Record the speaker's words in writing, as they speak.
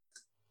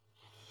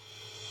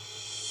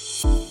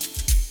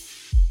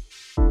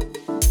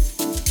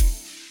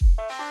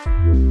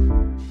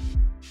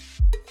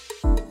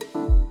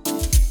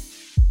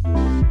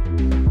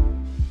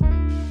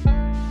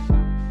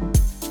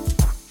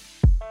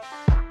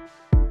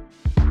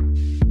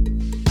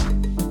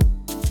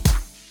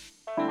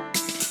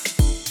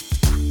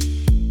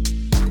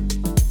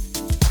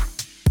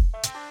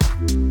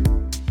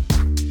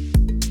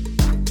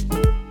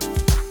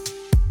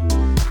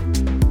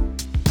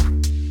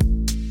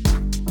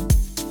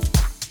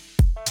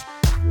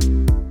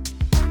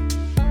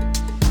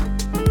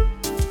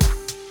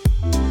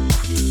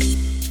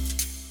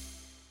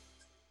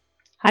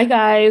Hi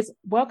guys,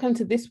 welcome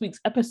to this week's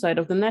episode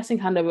of the Nursing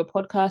Handover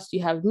podcast.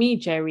 You have me,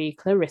 Jerry,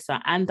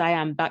 Clarissa, and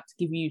Diane back to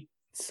give you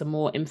some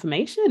more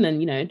information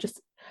and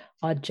just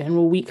our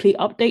general weekly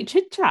update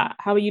chit chat.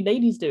 How are you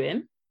ladies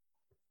doing?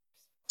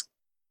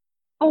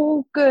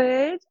 All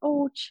good,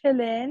 all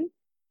chilling.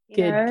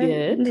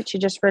 Good. Literally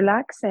just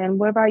relaxing.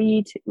 What about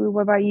you?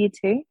 What about you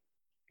two?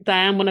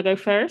 Diane, want to go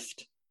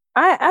first?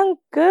 I am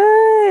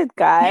good,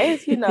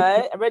 guys.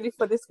 I'm ready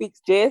for this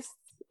week's gist,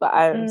 but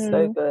I'm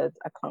so good.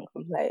 I can't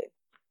complain.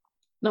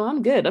 No,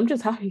 I'm good. I'm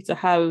just happy to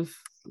have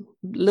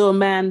little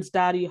man's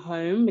daddy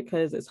home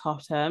because it's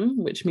half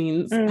term, which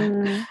means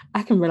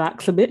I can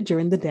relax a bit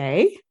during the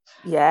day.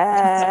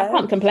 Yeah. I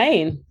can't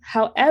complain.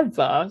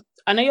 However,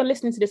 I know you're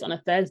listening to this on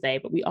a Thursday,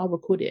 but we are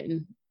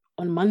recording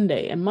on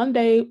Monday. And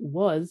Monday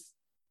was,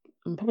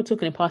 I'm probably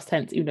talking in past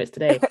tense, even though it's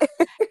today.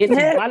 It's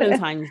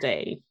Valentine's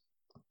Day.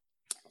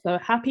 So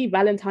happy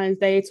Valentine's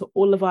Day to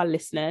all of our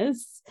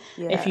listeners.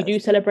 Yes. If you do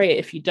celebrate it,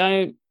 if you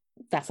don't,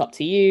 that's up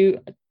to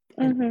you.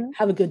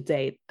 Have a good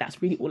day.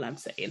 That's really all I'm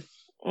saying.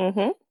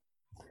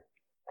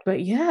 But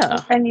yeah.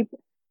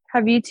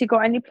 Have you two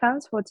got any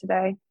plans for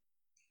today?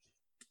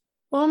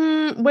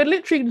 We're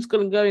literally just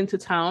gonna go into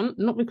town.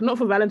 Not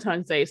for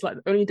Valentine's Day. It's like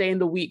the only day in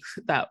the week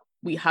that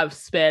we have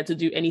spare to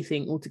do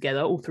anything all together,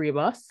 all three of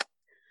us.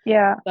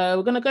 Yeah. So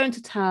we're gonna go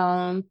into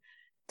town,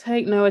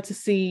 take Noah to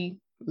see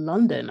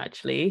London.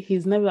 Actually,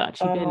 he's never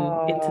actually been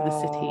into the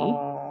city.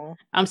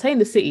 I'm saying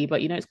the city,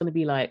 but it's gonna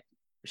be like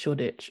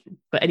Shoreditch.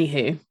 But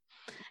anywho,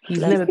 he's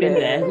never been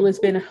there. He's always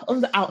been on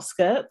the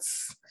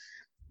outskirts.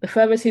 The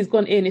furthest he's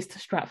gone in is to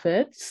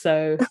Stratford,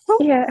 so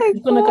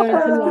he's gonna go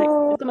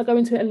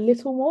into it a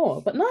little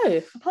more. But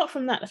no, apart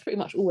from that, that's pretty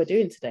much all we're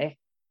doing today.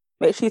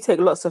 Make sure you take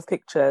lots of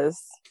pictures.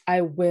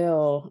 I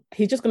will.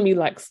 He's just gonna be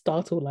like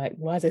startled, like,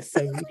 why is there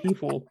so many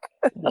people?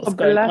 What's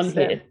going on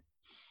here?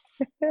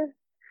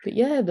 But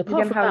yeah, you're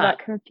gonna have that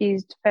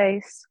confused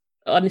face.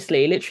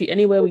 Honestly, literally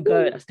anywhere we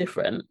go, that's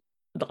different.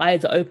 The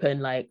eyes are open,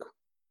 like,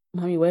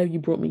 Mommy, where have you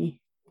brought me?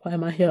 Why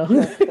am I here?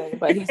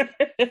 But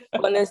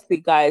honestly,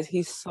 guys,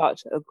 he's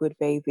such a good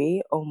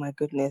baby. Oh my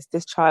goodness,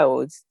 this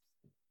child,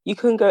 you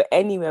can go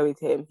anywhere with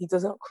him. He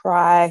doesn't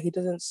cry, he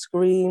doesn't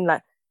scream,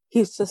 like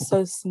he's just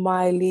so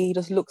smiley, he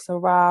just looks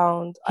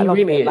around. He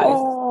really is. Like,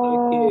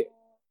 so cute.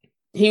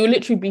 He will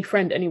literally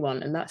befriend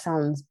anyone, and that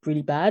sounds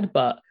really bad,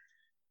 but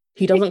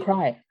he doesn't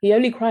cry. He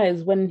only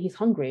cries when he's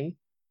hungry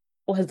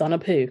or has done a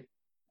poo,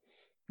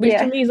 which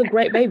to me is a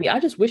great baby. I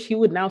just wish he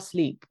would now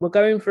sleep. We're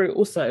currently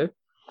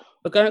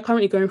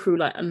going through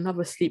like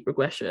another sleep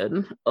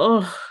regression.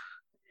 Oh,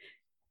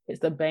 it's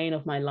the bane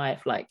of my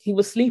life. Like, he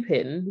was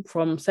sleeping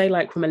from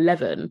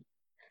 11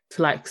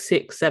 to like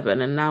 6,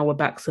 7, and now we're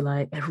back to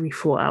like every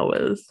 4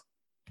 hours.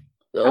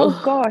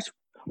 Oh gosh,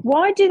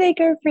 why do they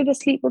go through the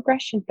sleep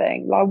regression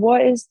thing? Like,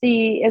 what is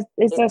is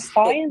there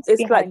science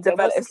behind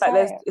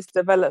it? It's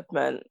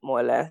development,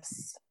 more or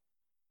less.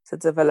 It's a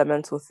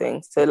developmental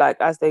thing. So like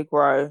as they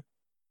grow,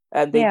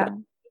 they go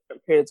through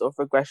different periods of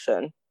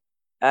regression.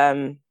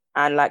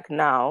 And like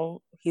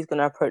now, he's going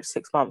to approach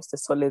 6 months, the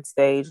solid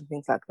stage and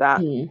things like that.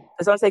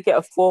 As long as they get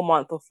a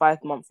 4-month or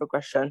 5-month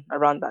regression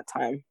around that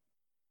time.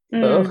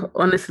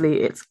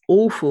 Honestly, it's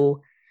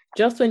awful.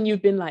 Just when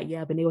you've been like,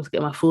 I've been able to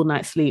get my full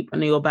night's sleep,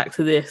 and then you're back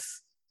to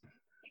this.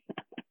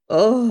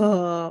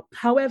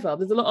 However,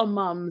 there's a lot of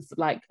mums,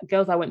 like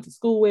girls I went to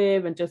school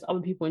with, and just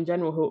other people in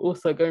general who are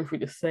also going through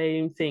the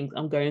same things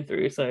I'm going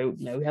through. So,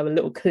 we have a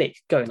little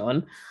clique going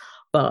on.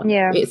 But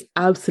it's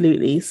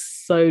absolutely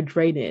so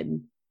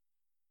draining.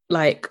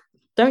 Like,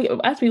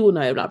 as we all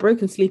know, like,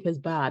 broken sleep is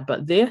bad,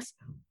 but this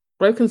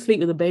broken sleep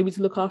with a baby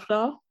to look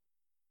after,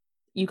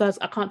 you guys,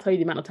 I can't tell you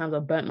the amount of times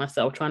I've burnt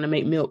myself trying to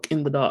make milk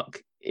in the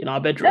dark in our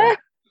bedroom.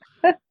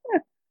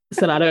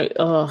 So I don't.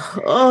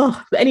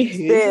 But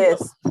anywho,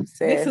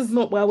 this is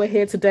not why we're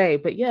here today.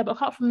 But but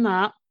apart from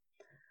that,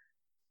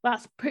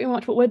 that's pretty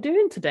much what we're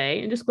doing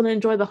today. I'm just going to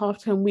enjoy the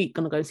half-term week.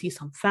 Going to go see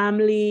some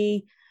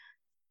family,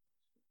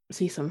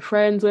 see some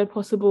friends where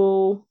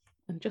possible,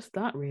 and just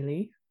that,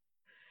 really.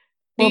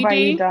 What about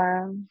you,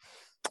 Dan?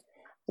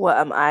 What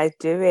am I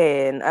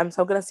doing?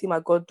 So I'm gonna see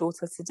my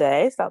goddaughter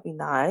today, so that'll be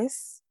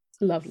nice.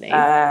 Lovely.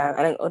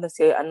 And I'm gonna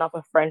see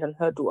another friend and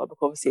her daughter,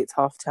 because obviously it's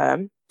half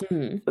term.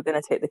 We're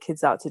gonna take the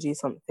kids out to do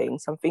something.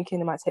 So I'm thinking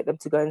I might take them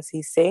to go and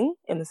see Sing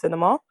in the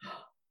cinema.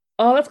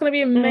 Oh, that's gonna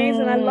be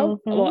amazing. I love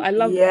the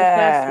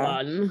first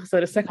one.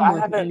 So the second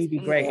one can only be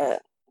great.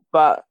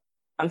 But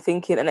I'm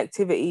thinking an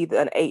activity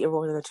that an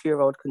 8-year-old and a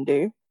 2-year-old can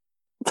do.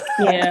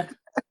 Yeah.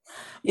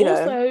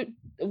 Also,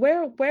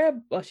 where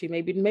actually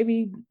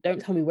maybe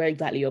don't tell me where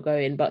exactly you're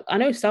going, but I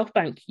know South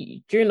Bank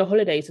during the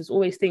holidays there's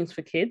always things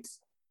for kids.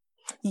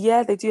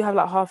 Yeah, they do have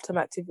like half-term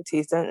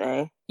activities, don't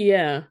they?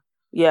 Yeah.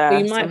 So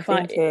you might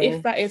find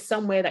if that is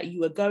somewhere that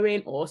you are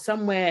going, or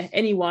somewhere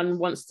anyone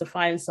wants to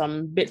find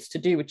some bits to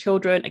do with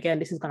children. Again,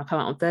 this is going to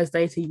come out on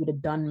Thursday, so you would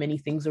have done many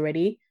things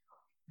already.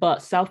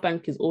 But South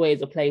Bank is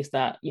always a place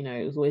that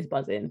is always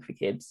buzzing for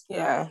kids.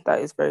 Yeah, that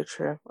is very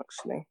true,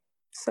 actually.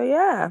 So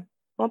yeah.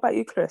 What about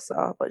you,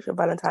 Clarissa? What's your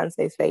Valentine's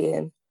Day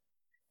saying?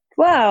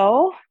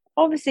 Well,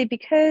 obviously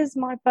because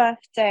my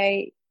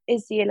birthday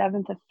is the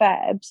 11th of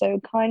Feb, so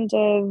it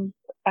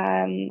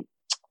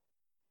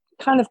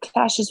kind of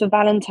clashes with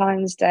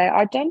Valentine's Day.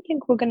 I don't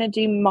think we're going to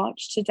do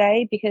much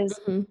today because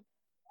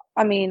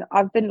I mean,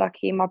 I've been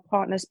lucky. My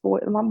partner's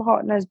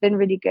been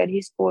really good.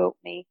 He spoiled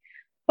me.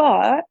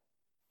 But,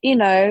 you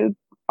know,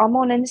 I'm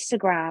on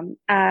Instagram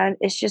and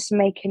it's just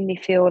making me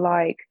feel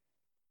like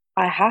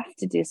I have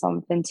to do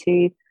something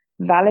to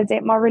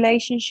validate my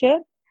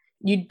relationship.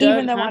 You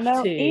don't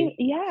have to.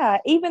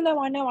 Even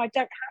though I know I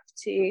don't have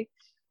to.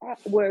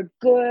 We're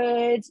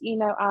good. You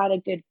know, I had a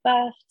good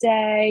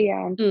birthday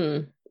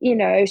and you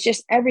know, it's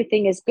just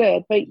everything is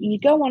good. But you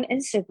go on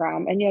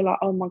Instagram and you're like,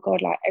 oh my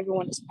God, like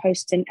everyone is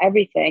posting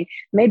everything.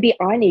 Maybe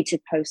I need to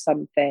post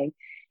something,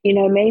 you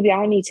know, maybe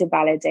I need to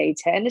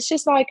validate it. And it's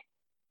just like,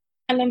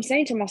 and I'm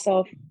saying to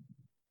myself,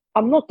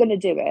 I'm not going to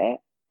do it.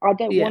 I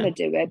don't want to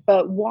do it.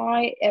 But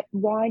why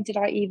did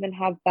I even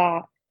have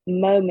that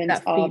moment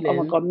of, oh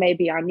my God,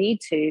 maybe I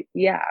need to?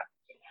 Yeah.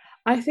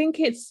 I think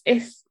it's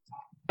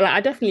like,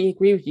 I definitely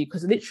agree with you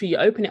because literally you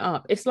open it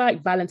up. It's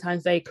like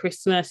Valentine's Day,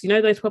 Christmas, you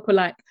know, those proper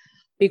like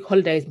big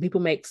holidays and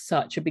people make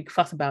such a big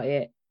fuss about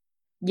it.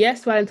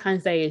 Yes,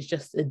 Valentine's Day is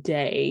just a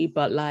day,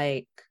 but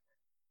like,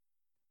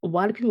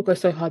 why do people go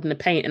so hard in the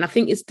paint? And I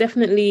think it's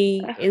definitely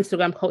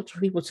Instagram culture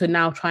for people to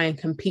now try and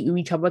compete with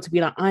each other to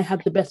be like, I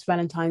had the best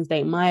Valentine's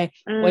Day. My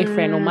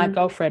boyfriend or my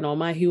girlfriend or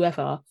my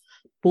whoever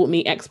bought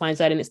me X, Y, and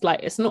Z. And it's like,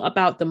 it's not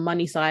about the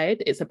money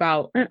side. It's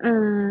about,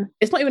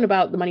 it's not even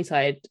about the money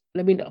side.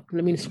 Let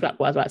me scrap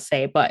what I was about to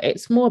say, but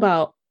it's more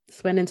about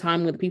spending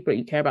time with the people that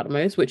you care about the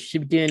most, which you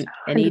should be doing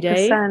any 100%.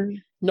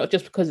 Day. Not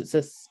just because it's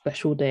a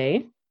special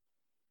day.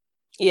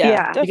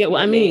 Yeah. You get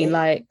what I mean?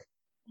 Like,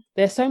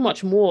 there's so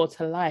much more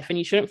to life and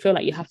you shouldn't feel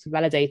like you have to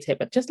validate it.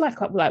 But just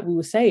like we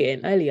were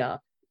saying earlier,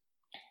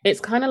 it's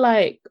kind of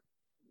like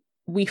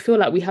we feel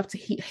like we have to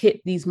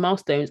hit these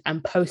milestones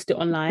and post it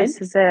online.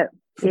 This is it.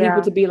 For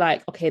people to be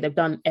like, okay, they've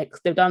done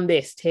X, they've done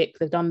this, tick,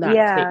 they've done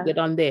that, tick, they've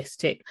done this,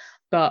 tick.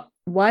 But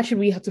why should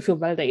we have to feel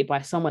validated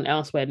by someone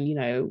else when, you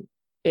know,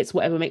 it's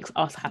whatever makes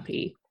us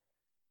happy?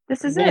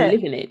 This is We're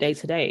living it day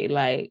to day.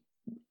 Like,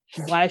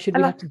 why should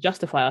we have to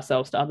justify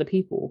ourselves to other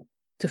people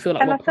to feel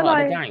like we're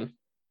part of the gang?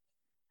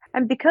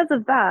 And because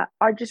of that,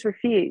 I just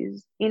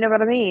refuse. You know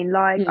what I mean?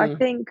 Like, I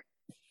think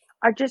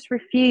I just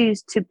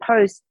refuse to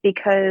post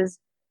because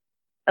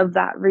of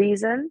that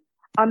reason.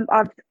 I'm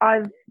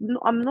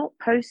not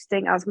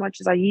posting as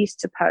much as I used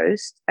to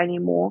post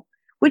anymore,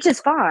 which is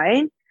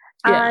fine.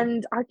 Yeah.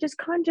 And I just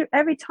kind of,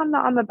 every time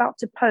that I'm about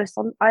to post,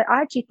 I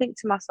actually think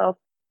to myself,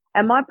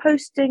 am I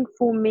posting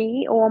for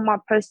me or am I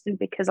posting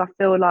because I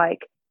feel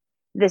like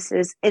this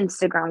is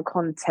Instagram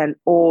content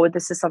or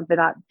this is something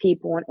that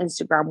people on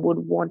Instagram would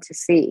want to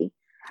see?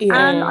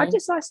 And I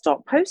just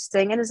stopped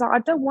posting, and it's like I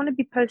don't want to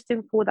be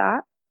posting for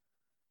that.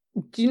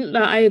 Do you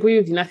know, I agree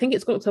with you, and I think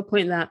it's got to a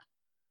point that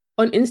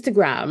on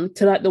Instagram,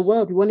 to like the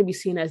world, we want to be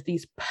seen as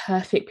these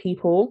perfect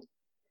people.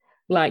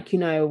 Like, you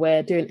know,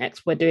 we're doing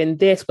X, we're doing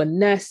this, we're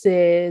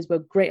nurses, we're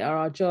great at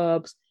our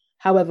jobs.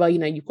 However, you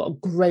know, you've got a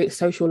great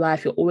social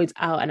life, you're always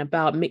out and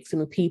about mixing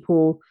with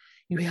people,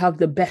 you have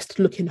the best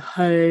looking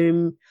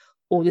home,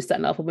 all this, that,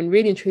 and that. When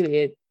really and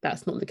truly,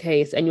 that's not the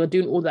case. And you're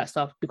doing all that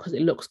stuff because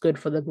it looks good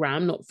for the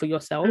gram, not for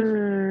yourself.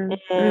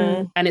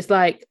 And it's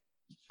like,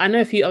 I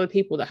know a few other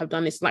people that have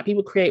done this. Like,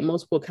 people create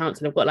multiple accounts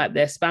and they've got like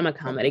their spam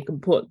account that they can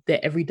put their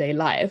everyday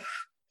life,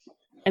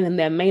 and then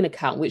their main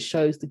account, which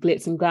shows the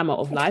glitz and glamour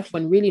of life,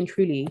 when really and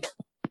truly,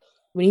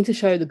 we need to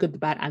show the good, the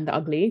bad, and the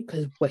ugly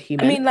because we're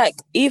human. I mean, like,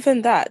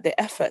 even that, the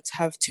effort to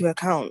have 2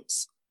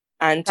 accounts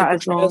and to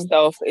portray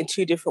yourself in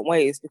 2 different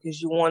ways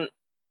because you want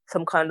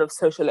some kind of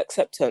social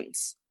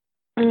acceptance,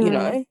 you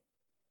know?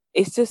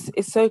 It's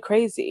so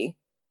crazy.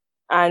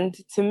 And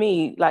to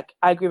me, like,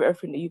 I agree with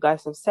everything that you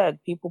guys have said.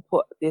 People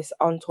put this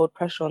untold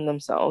pressure on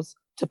themselves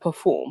to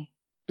perform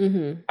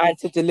and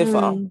to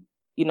deliver.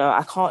 You know,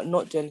 I can't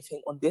not do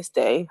anything on this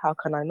day. How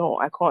can I not?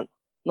 I can't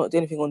not do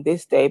anything on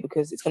this day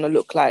because it's going to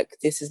look like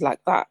this is like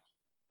that.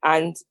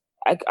 And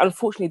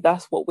unfortunately,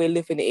 that's what we're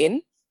living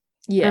in.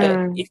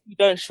 Yeah. If you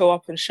don't show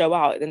up and show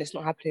out, then it's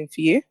not happening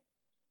for you.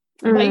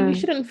 But you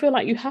shouldn't feel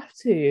like you have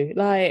to.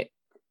 Like,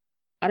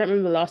 I don't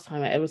remember the last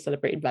time I ever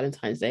celebrated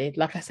Valentine's Day.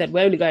 Like I said,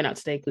 we're only going out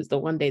today because the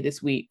one day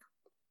this week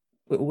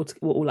we're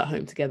all at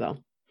home together.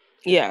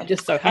 Yeah. It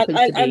just so happens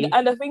to be.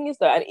 And the thing is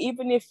though, and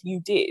even if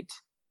you did,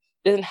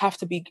 it doesn't have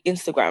to be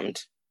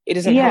Instagrammed. It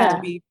doesn't have to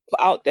be put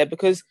out there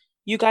because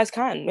you guys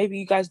can. Maybe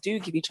you guys do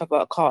give each other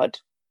a card.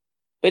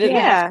 But it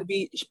doesn't have to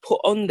be put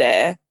on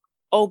there.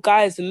 Oh,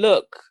 guys,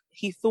 look,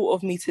 he thought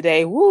of me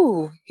today.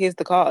 Woo, here's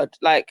the card.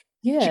 Like,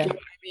 do you get what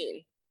I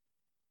mean?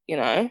 You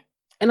know?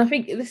 And I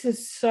think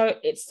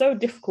it's so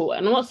difficult.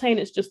 And I'm not saying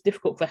it's just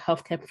difficult for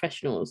healthcare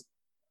professionals,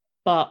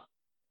 but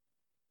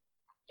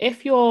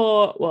if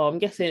I'm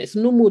guessing it's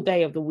a normal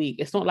day of the week.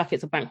 It's not like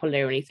it's a bank holiday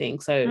or anything.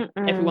 So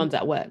everyone's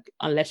at work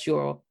unless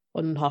you're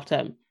on half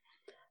term.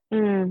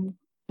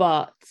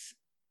 But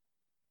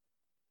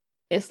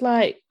it's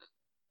like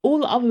all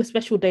the other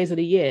special days of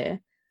the year,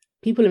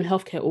 people in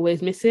healthcare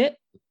always miss it.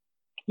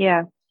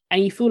 Yeah.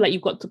 and you feel like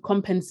you've got to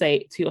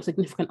compensate to your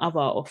significant other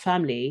or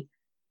family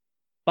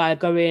by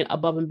going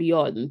above and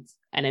beyond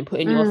and then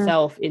putting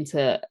yourself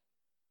into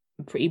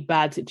a pretty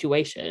bad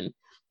situation.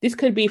 This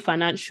could be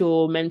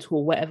financial,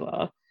 mental,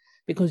 whatever,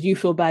 because you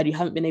feel bad you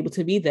haven't been able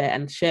to be there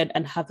and share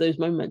and have those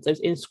moments,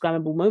 those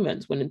Instagrammable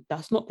moments, when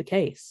that's not the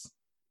case.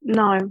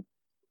 No. Do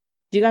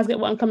you guys get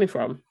what I'm coming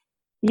from?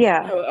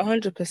 Yeah.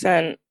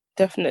 100%,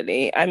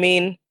 definitely. I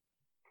mean,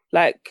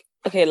 like,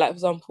 okay, like, for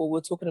example,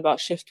 we're talking about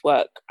shift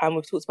work, and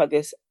we've talked about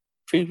this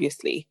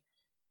previously.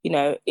 You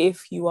know,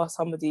 if you are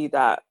somebody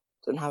that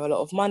doesn't have a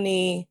lot of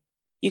money,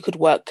 you could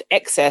work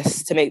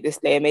excess to make this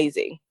day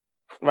amazing,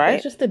 right?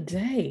 It's just a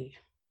day.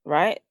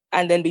 Right?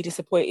 And then be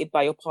disappointed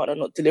by your partner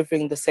not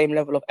delivering the same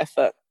level of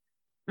effort.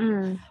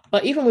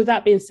 But even with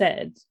that being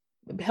said,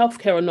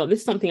 healthcare or not, this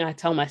is something I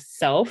tell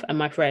myself and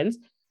my friends.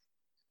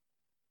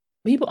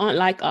 People aren't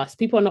like us.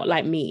 People are not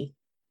like me.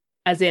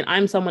 As in,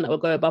 I'm someone that will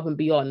go above and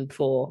beyond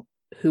for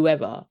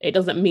whoever. It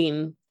doesn't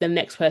mean the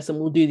next person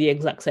will do the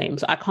exact same.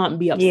 So I can't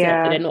be upset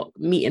that they're not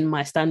meeting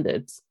my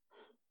standards.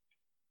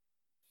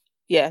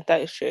 Yeah,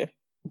 that is true.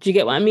 Do you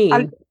get what I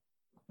mean?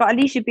 But at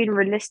least you're being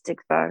realistic,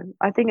 though.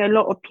 I think a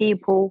lot of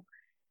people,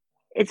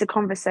 it's a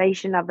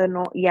conversation that they're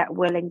not yet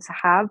willing to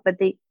have, but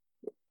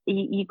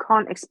you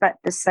can't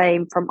expect the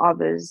same from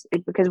others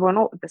because we're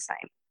not the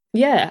same.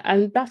 Yeah,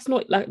 and that's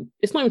not like,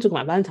 it's not even talking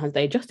about Valentine's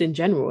Day, just in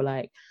general,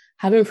 like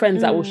having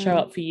friends that will show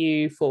up for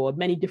you for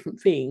many different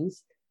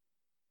things,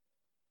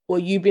 or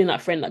you being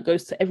that friend that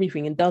goes to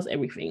everything and does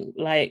everything.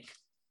 Like,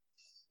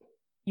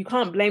 you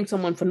can't blame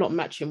someone for not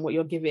matching what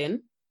you're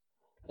giving.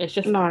 It's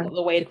just not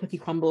the way the cookie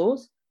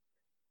crumbles.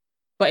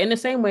 But in the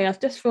same way, I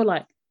just feel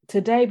like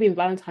today being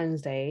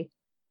Valentine's Day,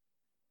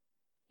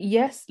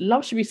 yes,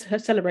 love should be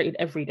celebrated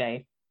every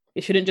day.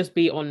 It shouldn't just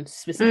be on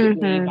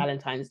specifically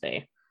Valentine's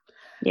Day.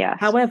 Yeah.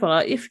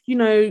 However, if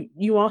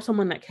you are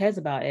someone that cares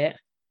about it,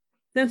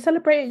 then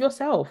celebrate it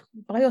yourself.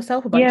 Buy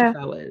yourself a bunch of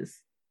flowers.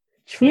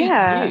 Treat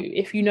you.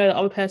 If you know the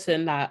other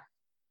person that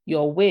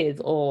you're with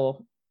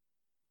or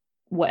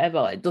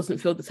whatever, it doesn't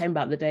feel the same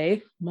about the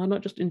day, why not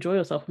just enjoy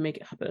yourself and make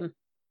it happen?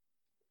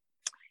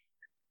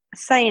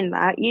 Saying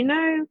that,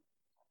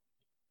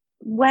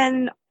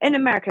 when in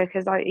America,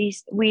 because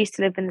we used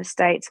to live in the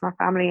States, my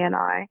family and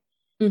I,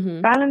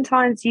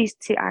 Valentine's used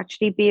to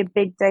actually be a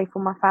big day for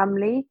my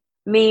family.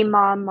 Me,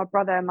 mum, my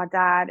brother, and my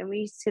dad, and we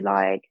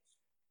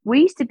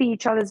used to be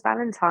each other's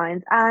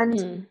Valentines.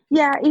 And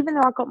yeah, even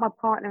though I got my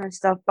partner and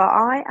stuff, but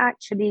I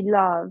actually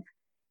love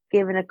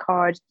giving a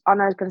card. I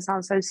know it's going to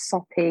sound so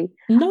soppy.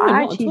 No,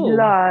 I actually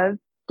love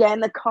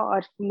getting a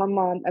card for my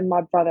mum and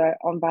my brother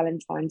on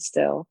Valentine's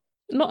still.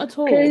 Not at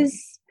all.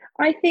 Because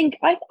I think,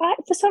 I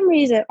for some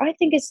reason, I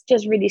think it's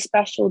just really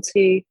special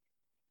to,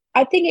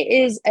 I think it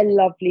is a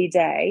lovely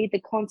day.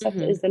 The concept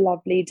is a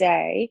lovely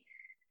day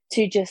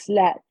to just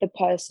let the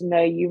person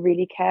know you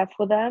really care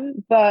for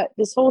them. But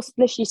this whole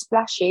splishy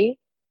splashy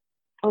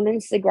on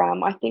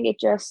Instagram, I think it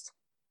just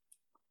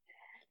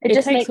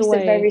makes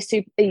it very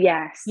super.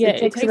 Yes. Yeah,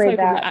 it takes away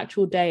from the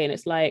actual day, and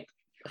it's like,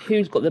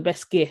 who's got the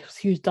best gifts?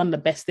 Who's done the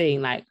best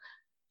thing? Like,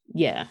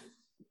 yeah.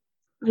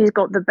 Who's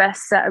got the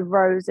best set of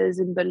roses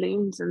and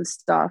balloons and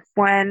stuff,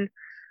 when,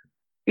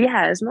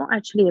 it's not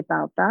actually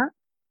about that.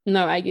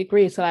 No, I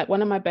agree. So like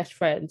one of my best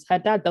friends, her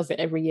dad does it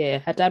every year.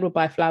 Her dad will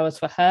buy flowers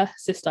for her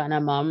sister and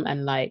her mum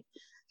and like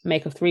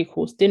make a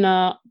 3-course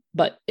dinner,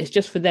 but it's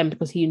just for them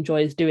because he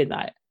enjoys doing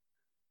that.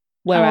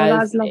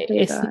 Whereas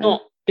it's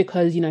not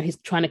because, he's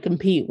trying to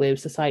compete with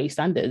society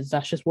standards.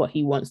 That's just what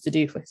he wants to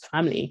do for his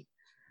family.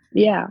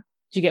 Yeah.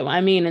 Do you get what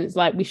I mean? And it's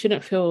like, you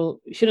shouldn't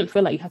feel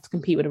like you have to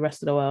compete with the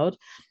rest of the world.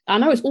 I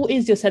know it's all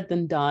easier said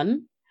than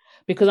done,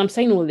 because I'm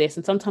saying all this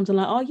and sometimes I'm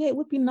like, oh yeah, it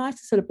would be nice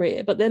to celebrate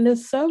it. But then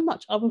there's so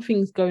much other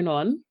things going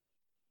on.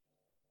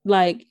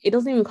 Like, it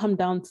doesn't even come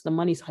down to the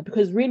money side,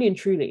 because really and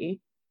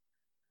truly,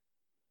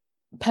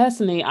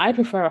 personally, I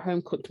prefer a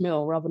home cooked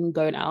meal rather than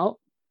going out.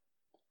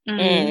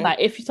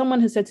 Like, if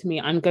someone has said to me,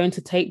 I'm going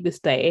to take this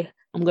day,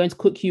 I'm going to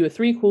cook you a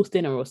 3-course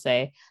dinner, or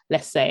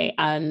let's say,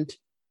 and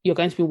you're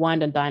going to be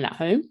wined and dine at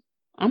home,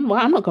 I'm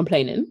not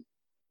complaining.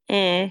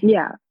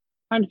 Yeah,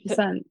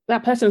 100%.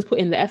 That person's put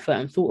in the effort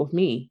and thought of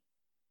me.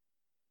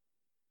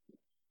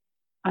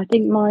 I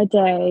think my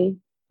day,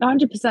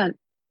 100%,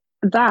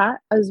 that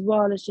as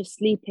well as just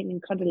sleeping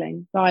and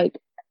cuddling, like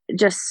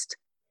just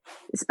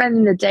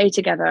spending the day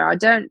together.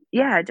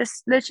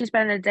 Just literally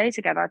spending the day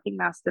together. I think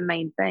that's the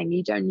main thing.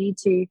 You don't need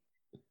to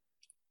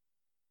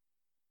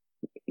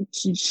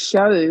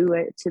show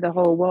it to the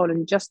whole world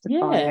and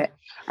justify it.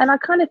 And I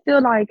kind of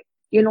feel like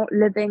you're not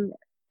living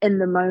in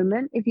the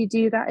moment if you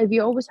do that. If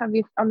you always have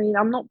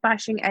I'm not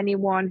bashing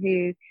anyone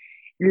who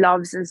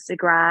loves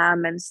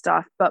Instagram and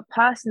stuff, but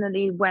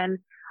personally, when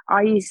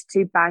I used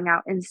to bang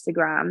out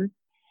Instagram,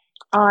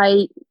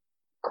 I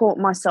caught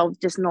myself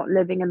just not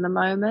living in the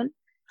moment.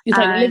 It's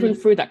like living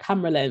through that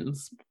camera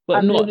lens,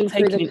 but not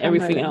taking in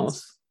everything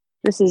else.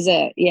 This is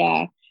it,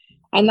 yeah.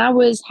 And that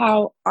was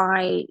how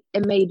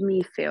it made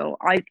me feel.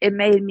 It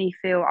made me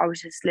feel I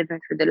was just living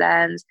through the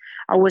lens.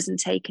 I wasn't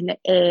taking it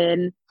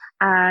in.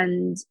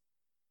 And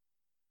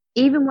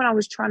even when I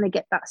was trying to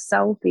get that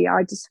selfie,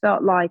 I just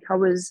felt like I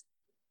was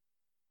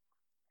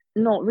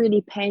not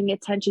really paying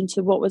attention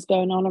to what was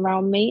going on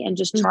around me and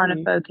just trying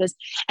to focus.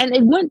 And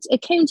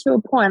it came to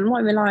a point, I'm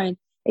not even lying,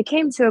 it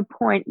came to a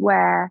point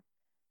where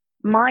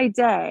my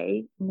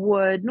day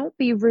would not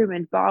be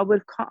ruined, but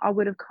I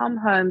would have come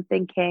home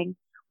thinking,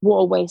 what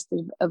a waste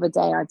of a day,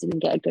 I didn't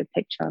get a good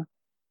picture.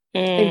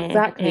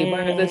 Exactly.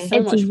 Whereas there's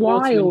so much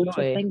more to enjoy.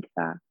 To think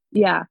that.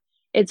 Yeah.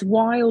 It's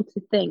wild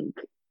to think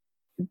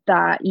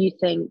that you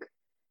think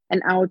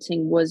an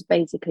outing was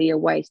basically a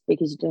waste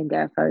because you didn't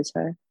get a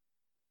photo.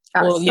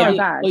 That's so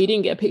bad. Or you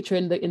didn't get a picture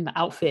in the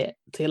outfit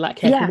to like,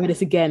 hey, can we wear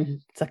this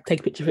again? To like,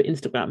 take a picture for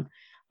Instagram.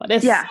 But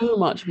there's so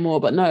much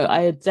more. But no,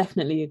 I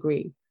definitely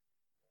agree.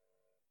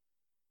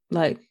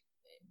 Like,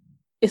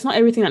 it's not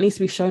everything that needs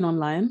to be shown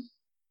online.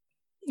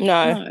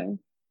 No.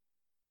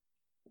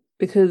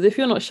 Because if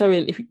you're not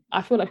showing,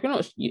 I feel like if you're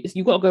not,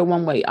 you've got to go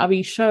one way. Either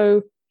you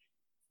show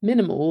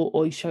minimal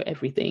or you show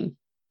everything.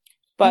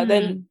 But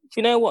then,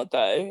 you know what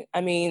though?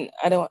 I mean,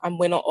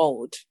 we're not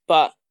old,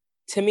 but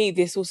to me,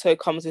 this also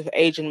comes with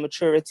age and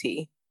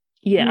maturity.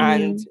 Yeah.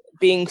 And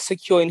being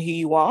secure in who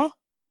you are,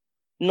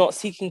 not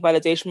seeking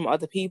validation from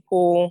other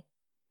people,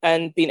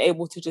 and being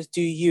able to just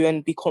do you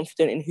and be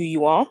confident in who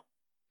you are.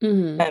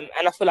 And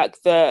I feel like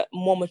the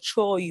more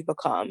mature you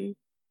become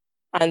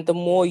and the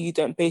more you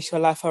don't base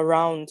your life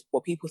around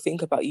what people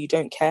think about you,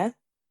 don't care.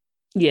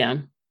 Yeah.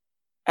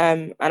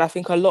 And I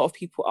think a lot of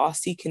people are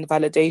seeking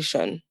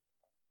validation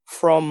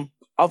from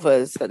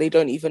others that they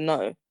don't even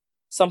know.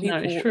 Some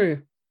people, it's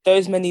true.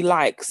 Those many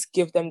likes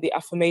give them the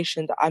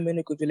affirmation that I'm in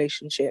a good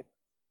relationship,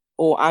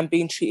 or I'm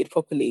being treated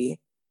properly,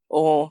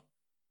 or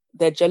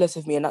they're jealous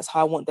of me and that's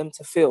how I want them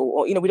to feel.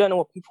 Or, we don't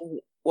know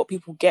what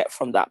people get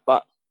from that,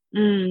 but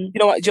you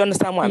know what? Do you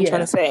understand what I'm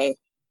trying to say?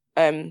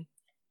 And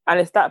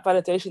it's that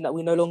validation that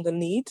we no longer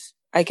need,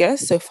 I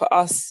guess. So for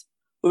us,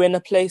 we're in a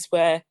place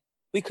where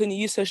we can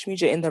use social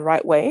media in the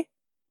right way.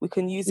 We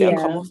can use it and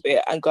come off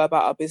it and go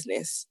about our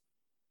business.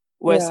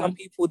 Whereas some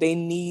people, they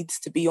need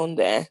to be on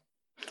there.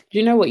 Do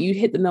you know what? You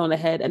hit the nail on the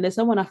head. And there's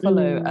someone I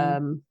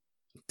follow,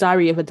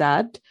 Diary of a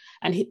Dad,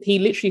 and he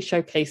literally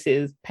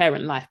showcases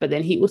parent life. But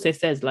then he also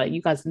says, like,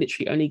 you guys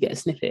literally only get a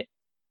snippet.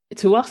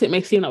 To us, it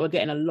may seem like we're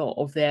getting a lot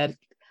of their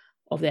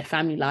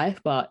family life,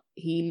 but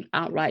he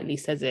outrightly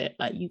says it,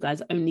 like, you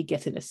guys only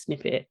getting a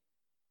snippet,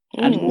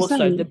 and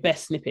also the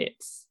best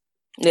snippets.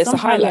 It's a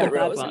highlight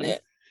reel, isn't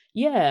it?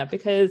 Yeah,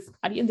 because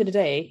at the end of the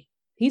day,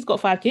 he's got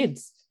 5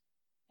 kids.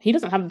 He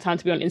doesn't have the time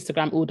to be on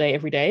Instagram all day,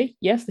 every day.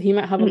 Yes, he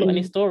might have a lot in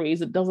his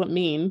stories. It doesn't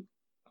mean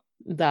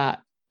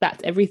that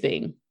that's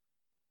everything.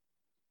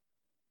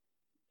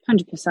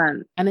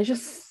 100%. And there's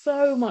just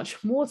so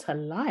much more to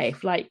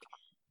life. Like,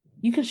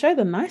 you can show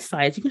the nice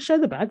sides, you can show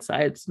the bad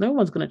sides. No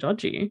one's going to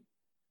judge you.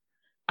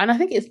 And I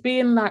think it's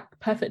being like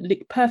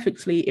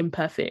perfectly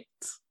imperfect.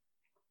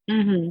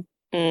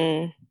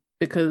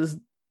 Because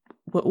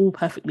we're all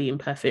perfectly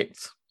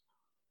imperfect.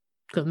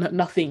 Because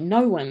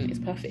no one is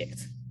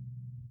perfect.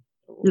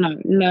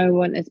 No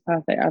one is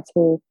perfect at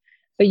all.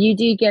 But you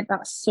do get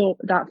that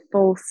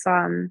false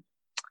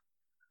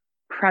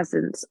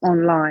presence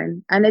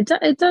online, and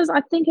it does.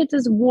 I think it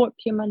does warp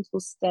your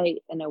mental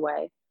state in a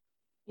way.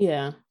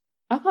 Yeah,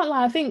 I can't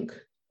lie. I think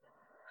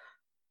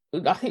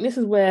this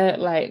is where,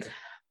 like,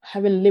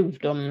 having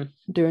lived on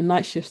doing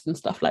night shifts and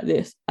stuff like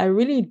this, I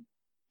really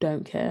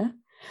don't care.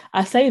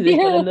 I say this,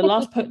 but in the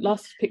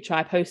last picture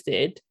I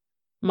posted,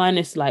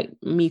 minus like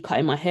me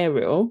cutting my hair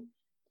real,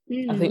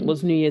 I think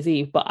was New Year's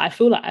Eve. But I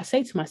feel like I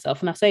say to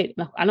myself, and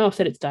I know I've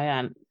said it to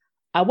Diane,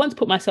 I want to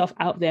put myself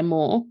out there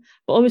more,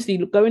 but obviously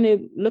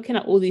looking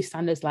at all these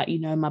standards, like,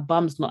 my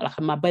bum's not, like,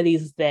 my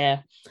belly's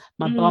there,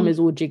 my bum is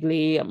all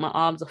jiggly, my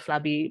arms are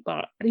flabby,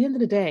 but at the end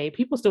of the day,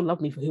 people still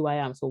love me for who I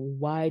am, so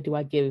why do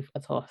I give a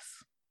toss?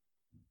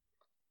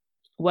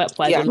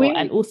 Work-wise or not.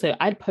 And also,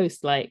 I'd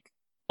post, like,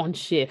 on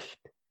shift.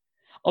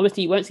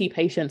 Obviously, you won't see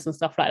patients and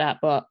stuff like that,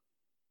 but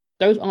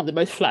those aren't the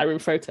most flattering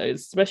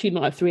photos, especially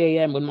not at 3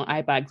 a.m. when my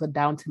eye bags are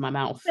down to my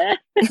mouth. Do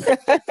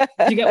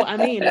you get what I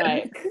mean?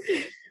 Like,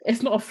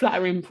 it's not a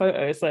flattering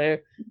photo. So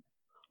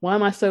why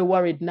am I so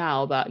worried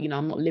now that,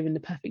 I'm not living the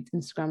perfect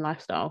Instagram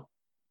lifestyle?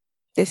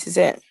 This is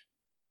it.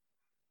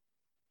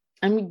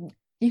 I mean,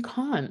 you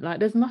can't. Like,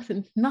 there's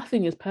nothing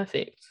is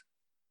perfect.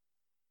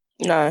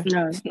 No,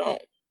 it's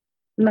not.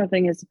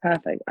 Nothing is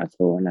perfect at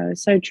all. No,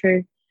 it's so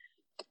true.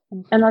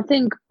 And I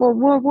think,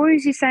 what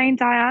was you saying,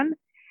 Diane?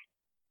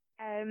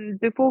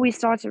 Before we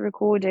started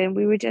recording,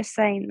 we were just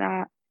saying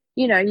that,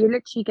 you're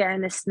literally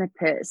getting a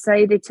snippet.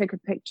 Say they took a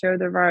picture of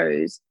the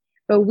rose,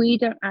 but we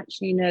don't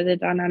actually know the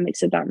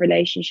dynamics of that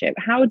relationship.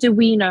 How do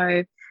we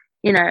know,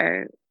 I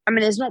mean,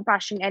 it's not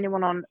bashing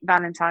anyone on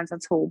Valentine's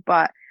at all,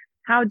 but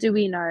how do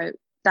we know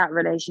that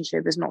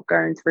relationship is not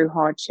going through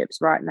hardships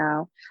right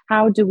now?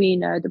 How do we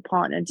know the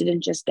partner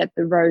didn't just get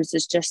the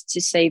roses just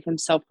to save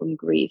himself from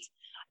grief?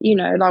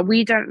 Like,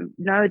 we don't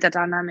know the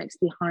dynamics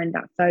behind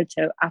that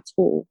photo at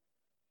all.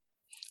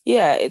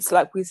 Yeah, it's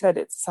like we said,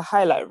 it's a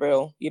highlight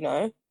reel,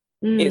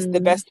 It's the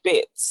best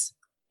bits.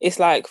 It's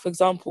like, for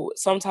example,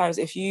 sometimes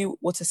if you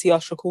were to see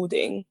us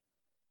recording,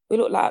 we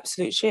look like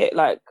absolute shit.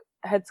 Like,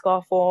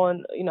 headscarf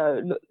on, you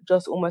know, look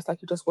just almost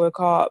like you just woke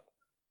up.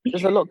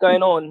 There's a lot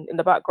going on in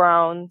the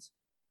background.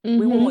 We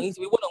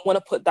wouldn't want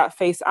to put that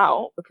face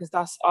out because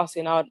that's us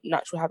in our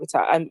natural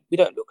habitat, and we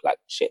don't look like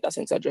shit. That's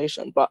an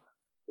exaggeration, but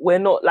we're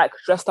not like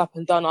dressed up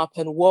and done up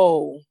and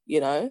whoa, you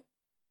know.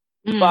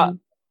 But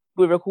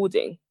we're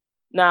recording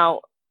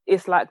now.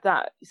 It's like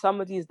that.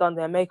 Somebody's done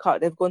their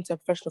makeup. They've gone to a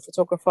professional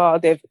photographer.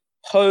 They've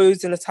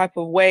posed in a type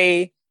of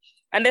way,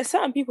 and there's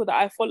certain people that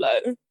I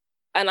follow.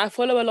 And I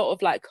follow a lot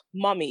of like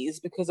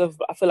mummies because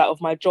of, I feel like, of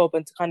my job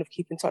and to kind of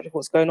keep in touch with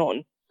what's going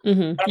on.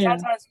 And I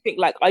sometimes think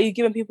like, are you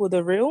giving people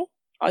the real?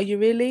 Are you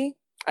really?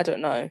 I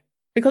don't know.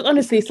 Because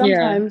honestly,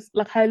 sometimes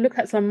like I look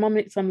at some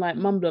like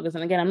mum bloggers,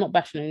 and again, I'm not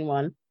bashing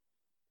anyone.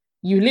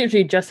 You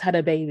literally just had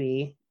a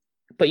baby,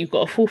 but you've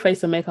got a full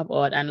face of makeup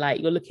on and like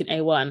you're looking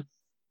A1.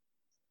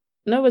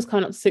 Noah's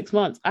coming up to 6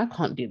 months. I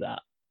can't do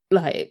that.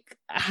 Like,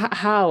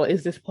 how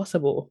is this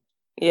possible?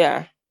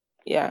 Yeah.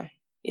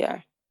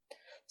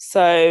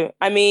 So,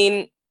 I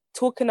mean,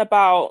 talking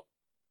about,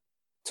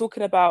 how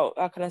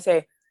can I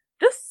say,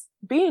 just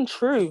being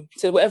true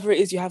to whatever it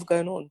is you have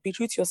going on. Be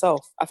true to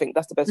yourself. I think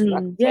that's the best thing I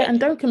can say. And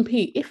don't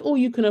compete. If all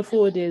you can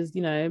afford is,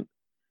 you know,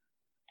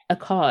 a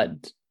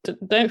card,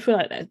 don't feel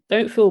like that.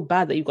 Don't feel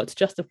bad that you've got to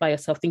justify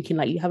yourself thinking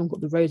like you haven't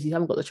got the roses, you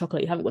haven't got the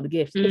chocolate, you haven't got the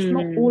gifts. It's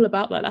not all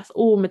about that. That's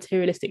all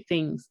materialistic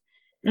things.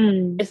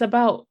 It's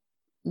about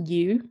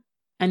you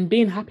and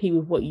being happy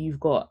with what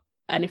you've got.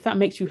 And if that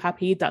makes you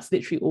happy, that's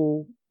literally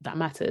all that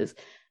matters.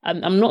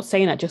 I'm not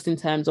saying that just in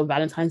terms of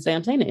Valentine's Day.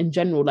 I'm saying it in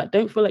general. Like,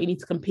 don't feel like you need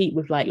to compete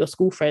with like your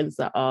school friends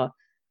that are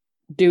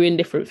doing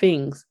different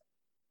things.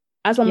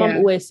 As my mum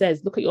always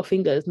says, look at your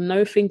fingers.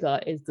 No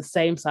finger is the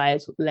same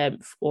size,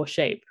 length, or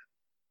shape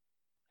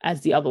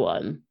as the other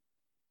one.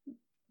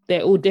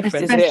 They're all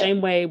different. The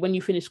same way when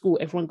you finish school,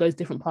 everyone goes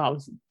different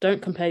paths.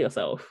 Don't compare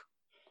yourself.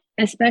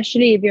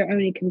 Especially if you're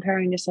only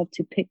comparing yourself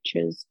to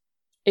pictures.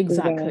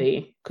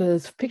 Exactly.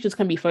 Because pictures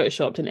can be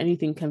photoshopped and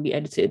anything can be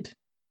edited.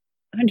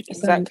 100%.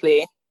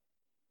 Exactly.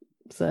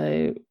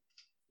 So,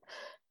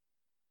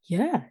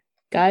 yeah,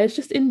 guys,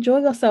 just enjoy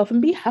yourself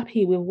and be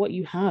happy with what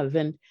you have.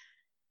 And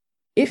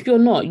if you're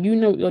not, you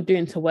know what you're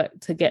doing to work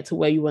to get to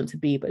where you want to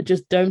be, but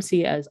just don't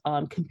see it as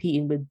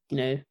competing with, you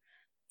know,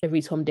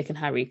 every Tom, Dick and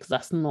Harry, because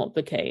that's not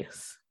the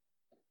case.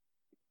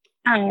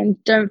 And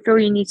don't feel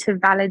you need to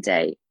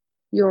validate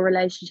your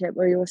relationship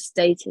or your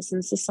status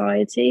in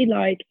society.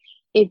 Like,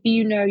 if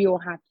you know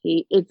you're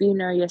happy, if you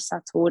know you're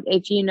settled,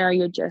 if you know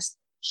you're just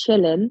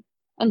chilling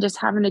and just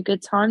having a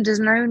good time, there's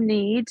no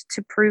need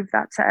to prove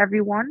that to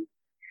everyone.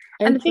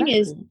 Exactly. And the thing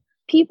is,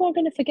 people are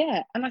going to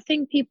forget. And I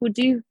think people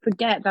do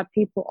forget that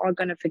people are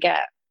going to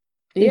forget.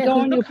 They go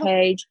on your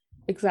page.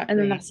 Exactly. And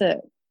then that's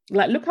it.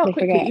 Like, look how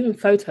quickly, even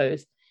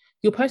photos,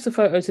 you'll post a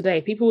photo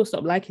today, people will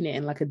stop liking it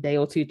in like a day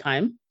or two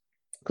time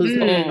because it's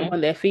not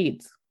on their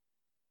feeds.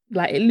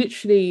 Like, it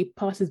literally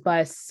passes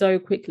by so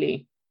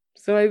quickly.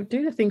 So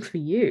do the things for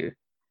you.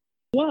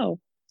 Wow.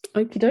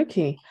 Okie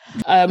dokie.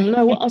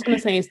 No, what I was going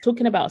to say is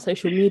talking about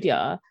social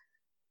media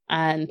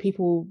and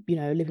people, you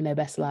know, living their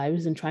best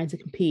lives and trying to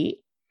compete.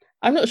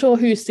 I'm not sure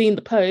who's seen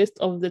the post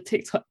of the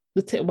TikTok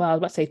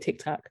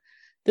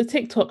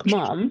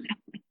mum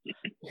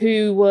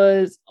who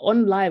was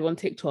on live on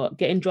TikTok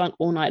getting drunk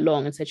all night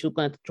long and said she was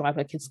going to drive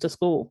her kids to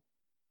school.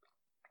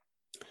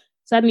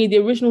 Sadly, the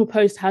original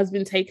post has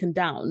been taken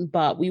down,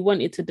 but we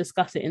wanted to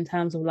discuss it in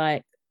terms of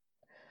like,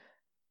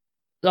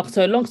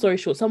 so long story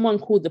short, someone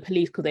called the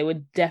police because they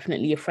were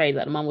definitely afraid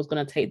that the mum was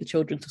going to take the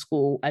children to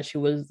school as she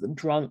was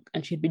drunk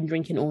and she'd been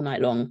drinking all night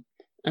long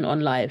and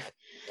on live.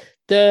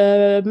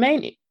 The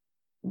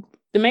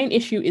main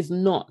issue is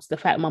not the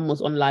fact mum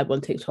was on live on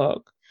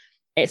TikTok.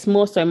 It's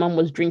more so mum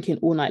was drinking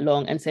all night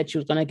long and said she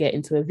was going to get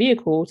into a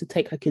vehicle to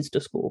take her kids to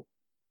school.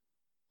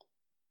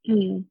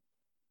 And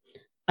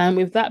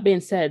with that being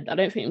said, I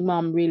don't think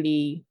mum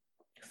really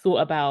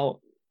thought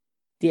about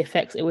the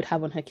effects it would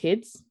have on her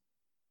kids.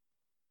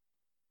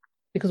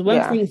 Because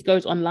when things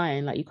goes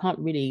online, like, you can't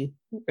really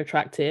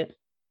retract it.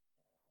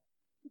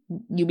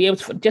 You'll be able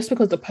to, just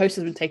because the post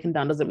has been taken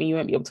down doesn't mean you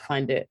won't be able to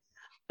find it.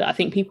 But I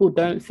think people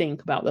don't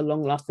think about the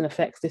long-lasting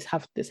effects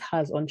this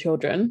has on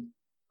children.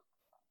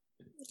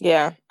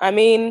 Yeah, I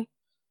mean,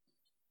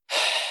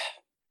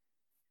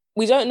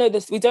 we don't know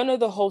this. We don't know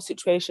the whole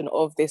situation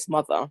of this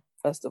mother.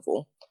 First of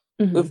all,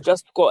 we've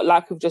just got,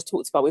 like we've just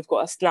talked about, we've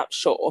got a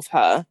snapshot of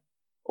her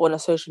on a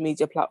social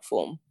media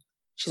platform.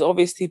 She's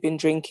obviously been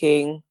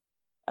drinking.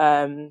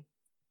 And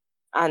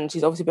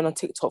she's obviously been on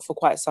TikTok for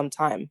quite some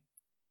time.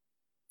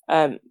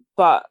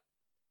 But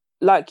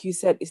like you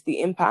said, it's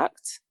the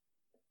impact.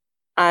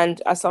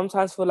 And I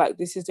sometimes feel like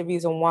this is the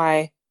reason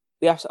why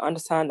we have to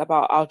understand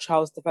about our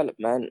child's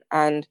development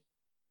and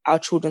our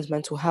children's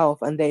mental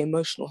health and their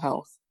emotional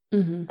health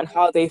and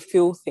how they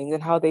feel things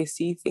and how they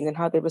see things and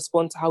how they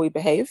respond to how we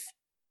behave.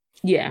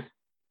 Yeah.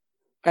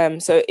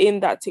 So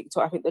in that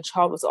TikTok, I think the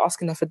child was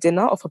asking her for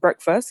dinner or for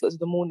breakfast. It was in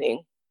the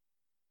morning.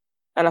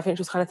 And I think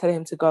she was kind of telling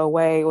him to go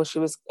away, or she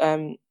was,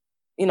 you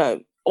know,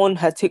 on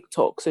her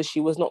TikTok, so she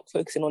was not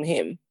focusing on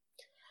him.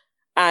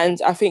 And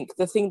I think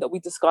the thing that we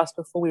discussed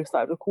before we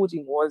started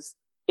recording was,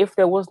 if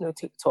there was no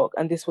TikTok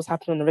and this was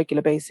happening on a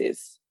regular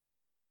basis,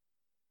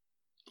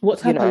 what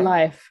type of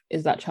life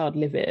is that child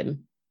living?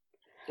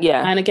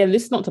 Yeah. And again,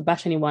 this is not to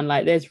bash anyone.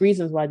 Like, there's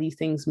reasons why these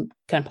things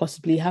can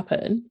possibly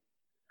happen.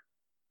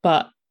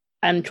 But,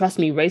 and trust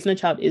me, raising a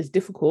child is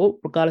difficult,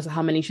 regardless of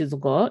how many she's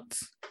got.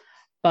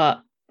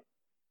 But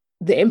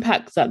the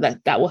impacts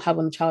that will have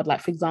on the child,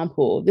 like, for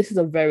example, this is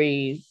a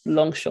very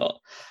long shot.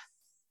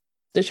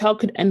 The child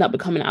could end up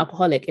becoming an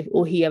alcoholic if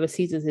all he ever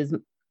sees is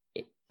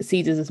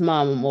his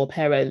mum or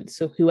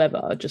parents or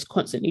whoever just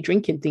constantly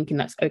drinking, thinking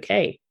that's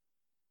okay.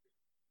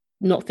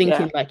 Not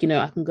thinking like,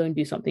 I can go and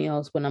do something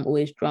else when I'm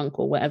always drunk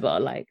or whatever,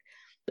 like,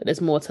 that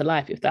there's more to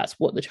life if that's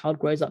what the child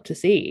grows up to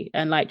see.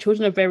 And like,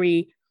 children are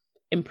very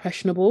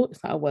impressionable. Is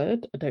that a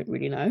word? I don't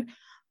really know.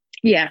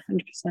 Yeah,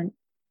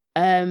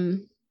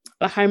 100%.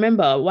 Like, I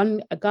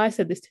remember a guy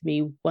said this to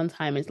me one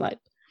time, is like,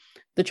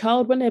 the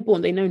child, when they're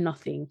born, they know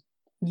nothing.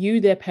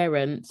 You, their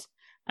parents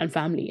and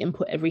family,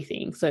 input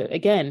everything. So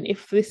again,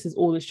 if this is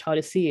all this child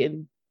is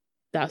seeing,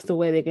 that's the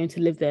way they're going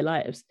to live their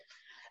lives.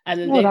 And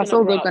then that's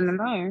all they're going to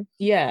know.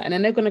 Yeah. And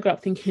then they're going to grow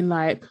up thinking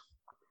like,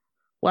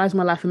 why is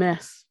my life a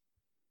mess?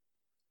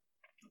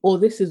 Or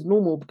this is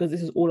normal because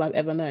this is all I've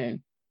ever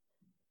known.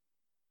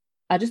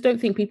 I just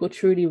don't think people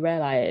truly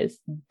realize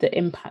the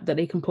impact that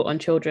they can put on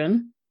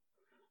children.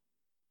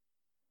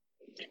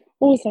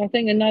 Also, I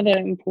think another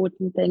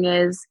important thing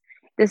is,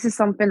 this is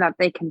something that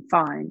they can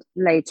find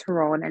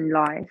later on in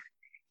life.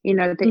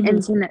 The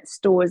internet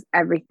stores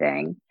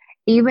everything.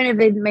 Even if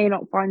they may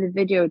not find the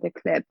video of the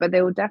clip, but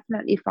they will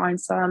definitely find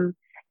some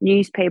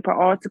newspaper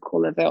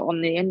article of it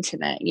on the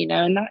internet,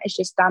 and that is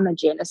just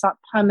damaging. It's like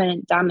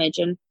permanent damage,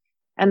 and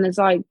it's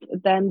like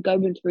them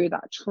going through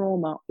that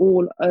trauma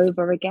all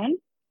over again.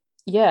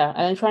 Yeah,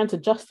 and then trying to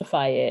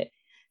justify it,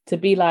 to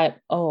be like,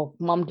 oh,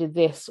 mum did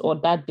this or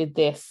dad did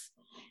this.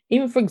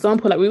 Even, for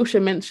example, like we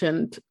also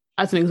mentioned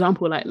as an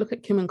example, like, look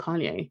at Kim and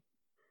Kanye.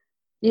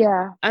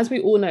 Yeah. As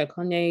we all know,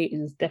 Kanye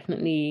is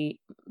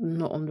definitely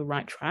not on the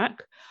right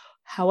track.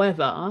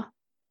 However,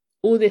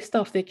 all this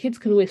stuff, their kids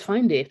can always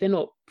find it if they're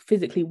not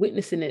physically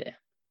witnessing it.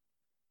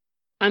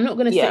 I'm not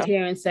going to sit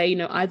here and say,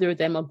 either of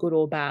them are good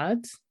or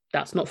bad.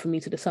 That's not for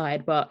me to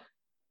decide. But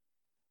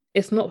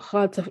it's not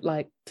hard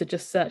to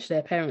just search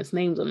their parents'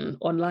 names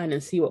online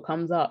and see what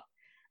comes up,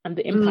 and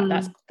the impact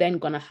that's then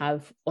going to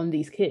have on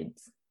these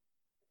kids,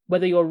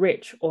 whether you're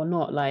rich or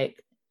not.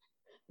 Like,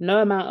 no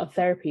amount of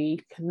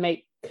therapy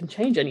can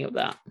change any of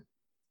that.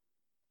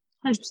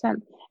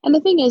 100%. And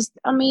the thing is,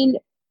 I mean,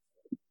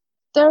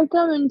 they're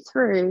going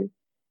through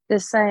the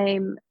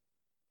same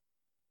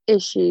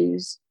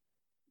issues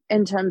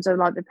in terms of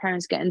like the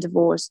parents getting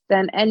divorced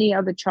than any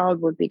other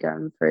child would be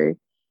going through.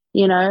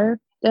 They're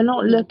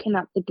not looking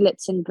at the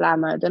glitz and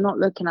glamour. They're not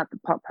looking at the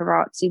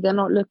paparazzi. They're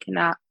not looking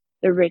at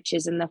the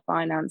riches and the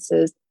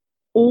finances.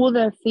 All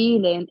they're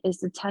feeling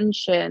is the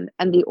tension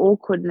and the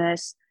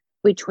awkwardness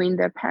between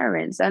their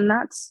parents, and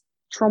that's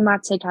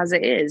traumatic as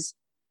it is.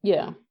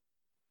 Yeah.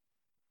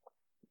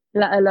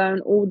 Let alone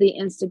all the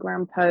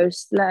Instagram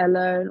posts, let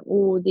alone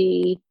all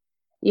the,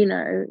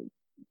 the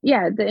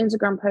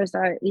Instagram posts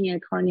that,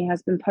 Kanye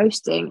has been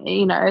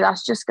posting,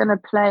 that's just going to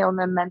play on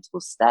their mental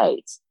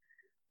state,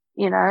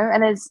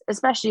 and it's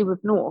especially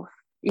with North,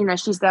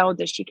 she's the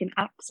eldest, she can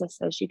access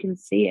her, she can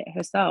see it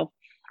herself.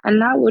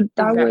 And that would,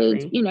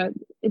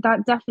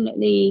 that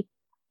definitely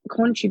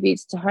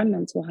contributes to her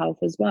mental health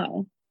as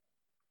well.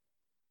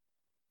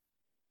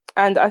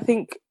 And I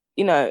think,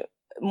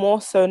 more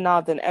so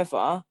now than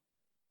ever,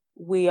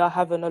 we are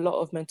having a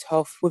lot of mental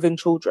health within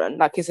children.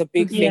 Like, it's a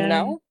big thing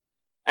now.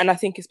 And I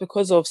think it's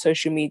because of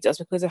social media. It's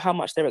because of how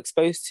much they're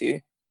exposed to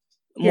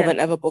more than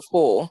ever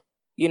before.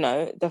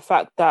 The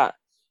fact that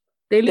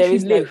they literally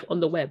live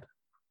on the web.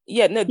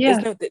 Yeah, no,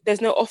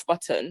 there's no off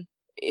button,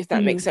 if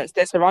that makes sense.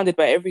 They're surrounded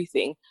by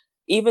everything.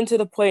 Even to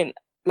the point,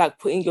 like,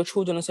 putting your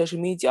children on social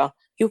media,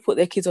 you'll put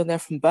their kids on there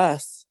from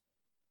birth.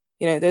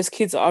 Those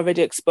kids are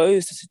already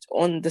exposed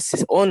on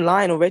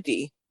online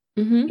already.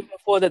 Even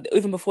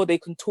before they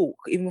can talk,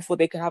 even before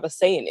they can have a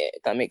say in it,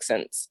 if that makes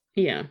sense.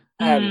 Yeah.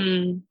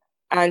 And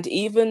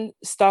even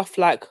stuff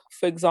like,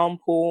 for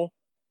example,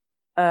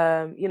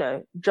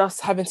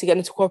 just having to get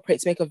into corporate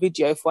to make a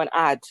video for an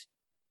ad,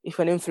 if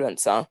you're an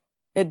influencer,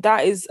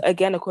 that is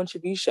again a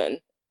contribution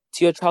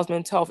to your child's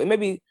mental health. It may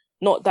be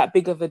not that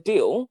big of a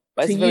deal,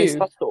 but it's very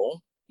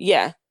subtle.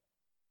 Yeah.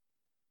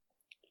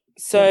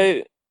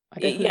 So I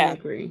definitely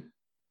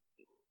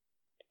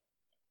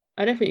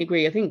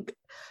agree. I think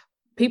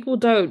people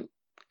don't.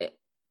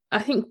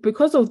 I think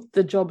because of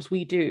the jobs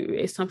we do,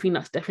 it's something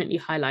that's definitely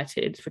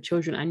highlighted for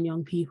children and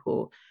young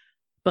people.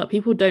 But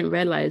people don't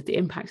realize the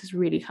impact it's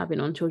really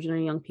having on children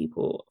and young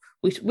people,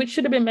 which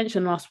should have been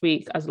mentioned last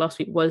week, as last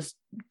week was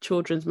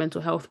Children's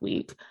Mental Health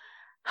Week.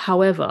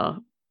 However,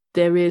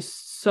 there is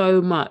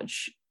so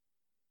much,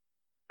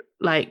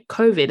 like,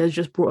 COVID has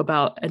just brought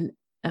about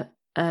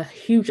a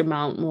huge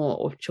amount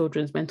more of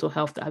children's mental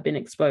health that have been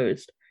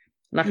exposed.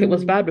 Like, it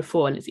was bad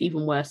before and it's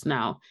even worse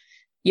now.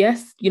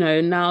 yes,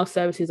 now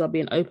services are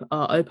being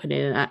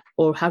opening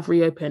or have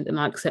reopened and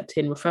are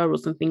accepting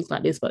referrals and things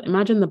like this. But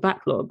imagine the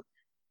backlog.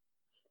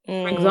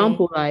 For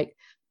example, like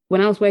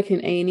when I was working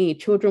in A&E,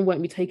 children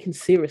won't be taken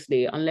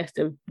seriously unless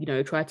they've,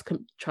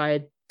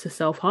 try to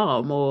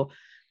self-harm or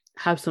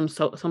have some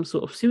sort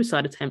of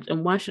suicide attempt.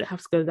 And why should it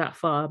have to go that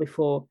far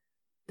before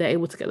they're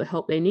able to get the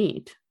help they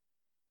need?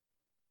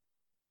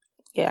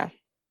 Yeah.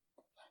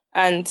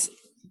 And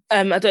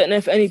I don't know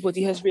if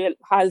anybody has been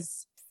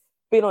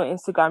on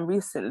Instagram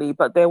recently,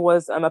 but there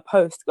was a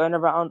post going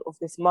around of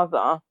this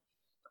mother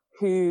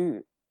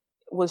who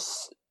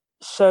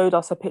showed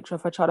us a picture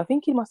of her child. I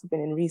think he must have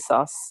been in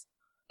resus.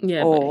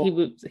 Yeah, but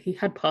he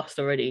had passed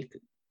already.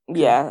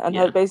 Yeah, and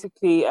her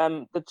basically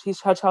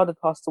her child had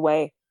passed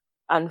away,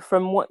 and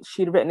from what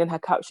she'd written in her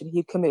caption,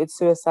 he committed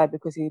suicide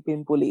because he'd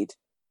been bullied.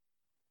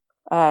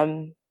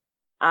 And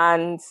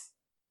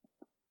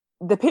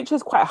the picture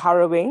is quite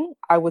harrowing,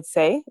 I would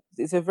say.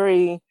 It's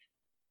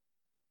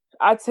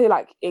I'd say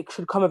like it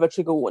should come with a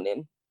trigger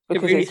warning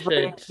because it's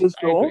very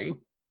visual.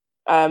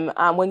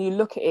 And when you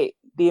look at it,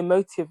 the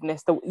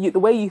emotiveness, the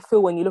way you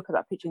feel when you look at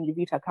that picture and you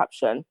read her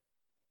caption,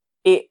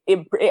 it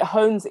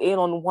hones in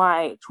on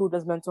why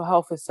children's mental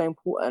health is so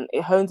important.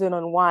 It hones in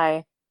on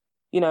why,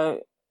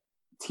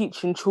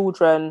 teaching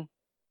children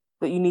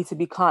that you need to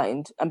be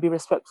kind and be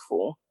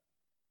respectful,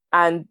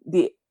 and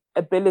the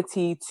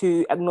ability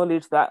to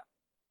acknowledge that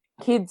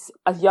kids,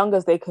 as young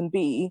as they can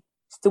be,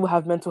 still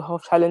have mental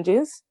health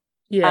challenges.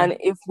 Yeah. And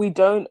if we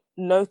don't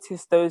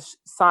notice those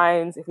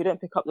signs, if we don't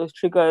pick up those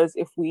triggers,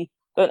 if we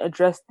don't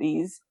address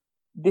these,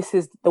 this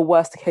is the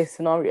worst case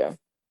scenario.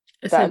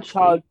 That a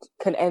child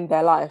can end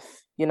their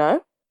life, No,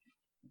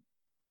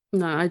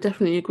 I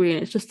definitely agree.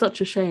 And it's just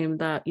such a shame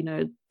that,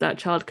 that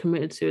child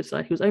committed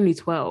suicide. He was only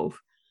 12.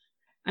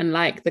 And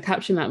like the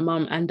caption that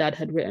mum and dad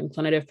had written, because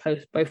I know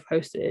they've both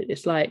posted,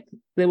 it's like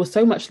there was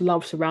so much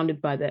love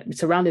surrounded by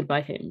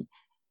him.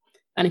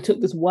 And it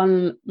took this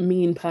one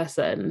mean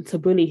person to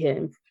bully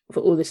him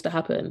for all this to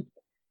happen.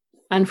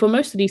 And for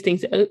most of these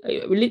things,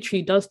 it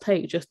literally does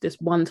take just this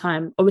one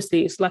time.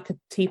 Obviously, it's like a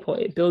teapot,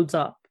 it builds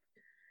up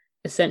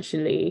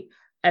essentially.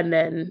 And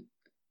then,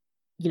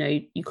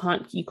 you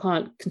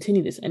can't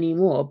continue this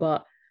anymore.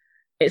 But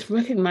it's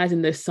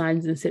recognizing those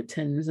signs and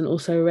symptoms and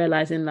also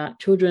realizing that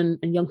children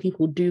and young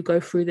people do go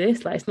through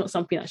this. Like, it's not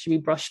something that should be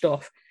brushed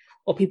off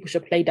or people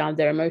should play down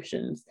their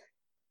emotions.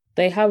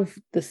 They have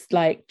this,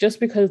 like, just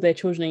because they're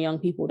children and young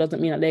people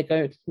doesn't mean that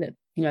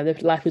their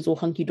life is all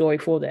hunky-dory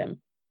for them.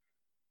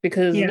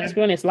 Because let's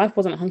be honest, life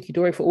wasn't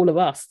hunky-dory for all of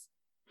us.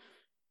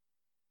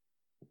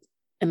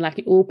 And like,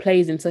 it all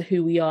plays into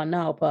who we are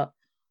now. But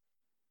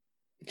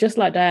just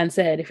like Diane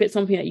said, if it's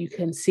something that you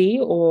can see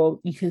or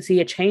you can see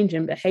a change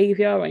in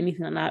behavior or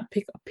anything like that,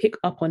 pick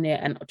up on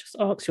it and just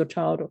ask your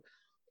child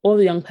or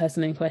the young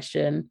person in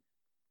question,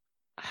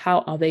 how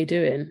are they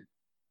doing?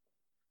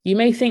 You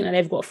may think that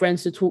they've got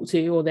friends to talk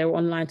to or they're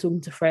online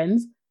talking to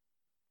friends.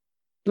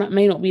 That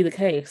may not be the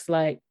case.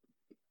 Like,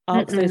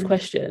 ask those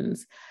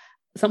questions.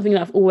 Something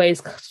that I've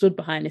always stood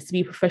behind is to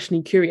be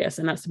professionally curious,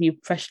 and that's to be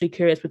professionally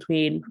curious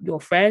between your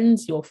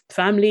friends, your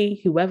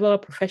family, whoever,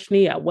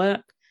 professionally, at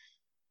work,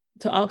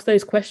 to ask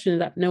those questions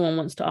that no one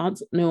wants to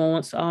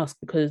ask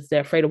because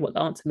they're afraid of what the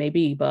answer may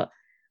be. But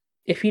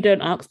if you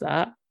don't ask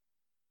that,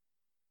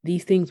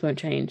 these things won't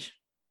change,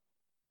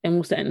 and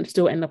we'll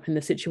still end up in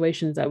the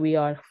situations that we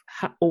are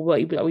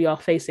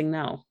facing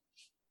now.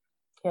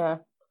 Yeah,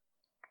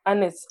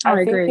 and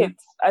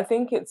I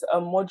think it's a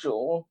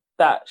module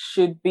that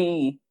should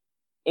be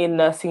in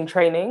nursing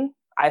training,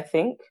 I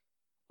think,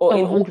 or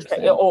in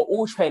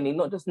all training,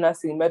 not just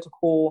nursing,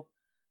 medical,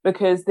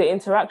 because the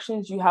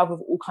interactions you have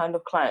with all kind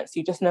of clients,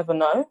 you just never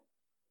know.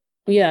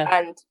 Yeah.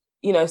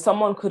 And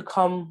someone could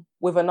come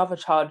with another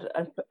child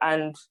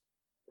and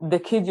the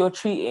kid you're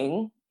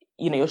treating,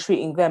 you're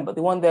treating them, but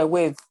the one they're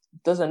with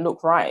doesn't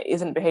look right,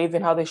 isn't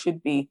behaving how they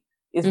should be,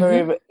 is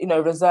very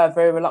reserved,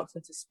 very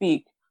reluctant to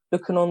speak,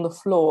 looking on the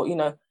floor.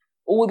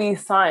 All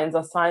these signs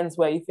are signs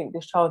where you think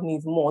this child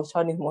needs more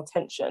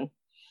attention.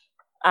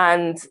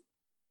 And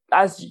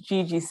as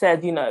Gigi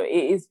said, it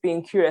is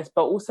being curious,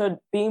 but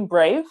also being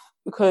brave,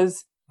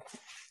 because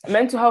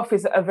mental health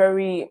is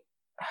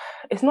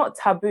it's not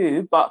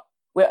taboo, but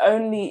we're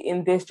only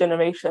in this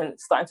generation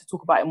starting to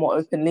talk about it more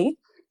openly.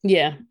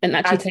 Yeah, and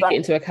actually take it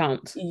into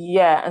account.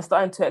 Yeah, and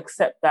starting to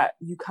accept that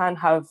you can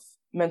have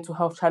mental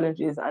health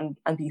challenges and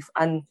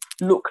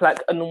look like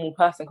a normal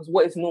person, because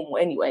what is normal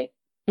anyway,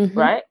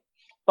 right?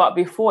 But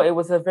before, it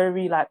was a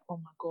very like, oh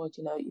my God,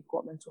 you've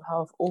got mental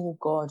health. Oh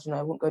God,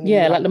 I won't go.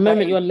 Yeah, like the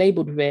moment you're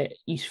labelled with it,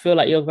 you feel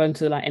like you're going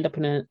to like end up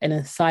in an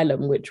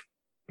asylum, which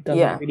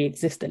doesn't really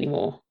exist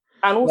anymore.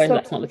 And also,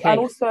 that's not the case. And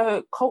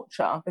also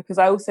culture, because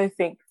I also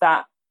think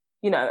that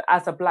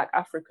as a Black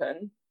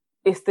African,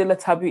 it's still a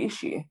taboo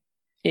issue.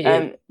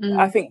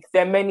 I think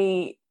there are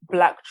many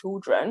Black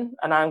children,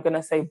 and I'm going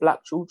to say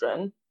Black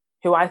children,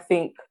 who I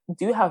think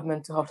do have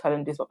mental health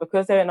challenges, but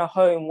because they're in a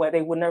home where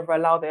they would never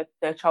allow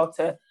their child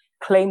to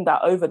claim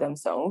that over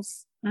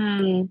themselves,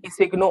 it's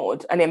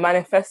ignored, and it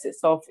manifests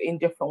itself in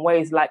different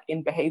ways, like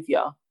in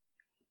behavior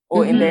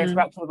or in their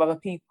interaction with other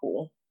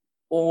people,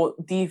 or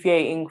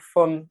deviating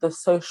from the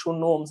social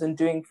norms and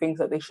doing things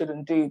that they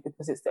shouldn't do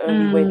because it's the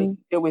only way they can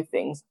deal with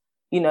things.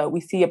 You know,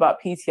 we see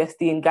about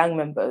PTSD in gang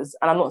members,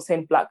 and I'm not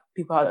saying Black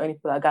people are the only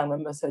people that are gang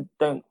members, so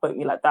don't quote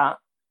me like that.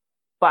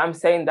 But I'm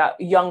saying that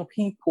young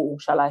people,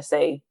 shall I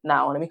say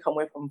now, let me come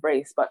away from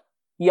race, but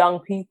young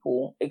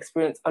people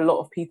experience a lot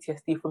of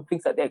PTSD from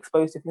things that they're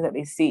exposed to, things that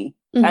they see.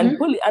 And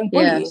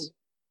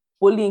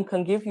bullying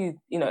can give you,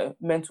 you know,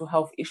 mental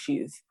health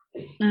issues.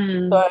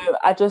 So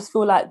I just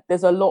feel like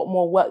there's a lot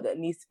more work that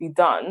needs to be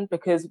done,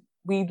 because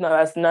we know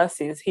as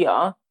nurses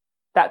here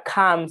that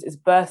CAMHS is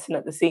bursting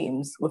at the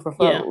seams with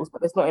referrals,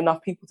 but there's not enough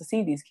people to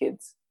see these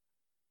kids,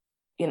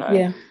 you know.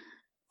 Yeah.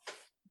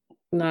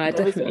 No, I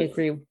definitely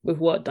agree with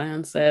what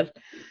Diane said.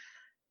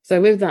 So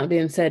with that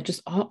being said,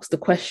 just ask the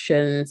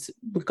questions,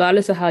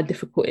 regardless of how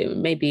difficult it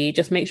may be.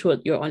 Just make sure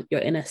you're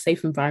in a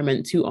safe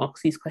environment to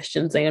ask these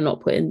questions, and you're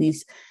not putting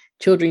these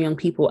children, young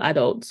people,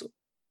 adults,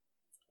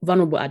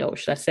 vulnerable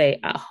adults, should I say,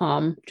 at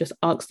harm. Just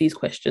ask these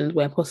questions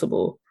where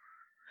possible,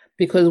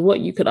 because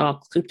what you could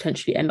ask could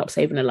potentially end up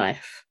saving a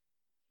life.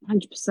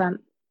 100%.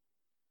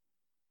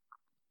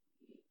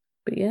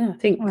 But yeah, I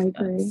think I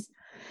agree.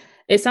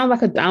 It sounds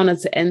like a downer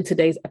to end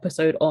today's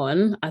episode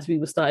on, as we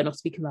were starting off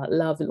speaking about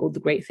love and all the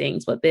great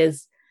things, but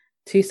there's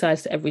two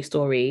sides to every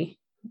story,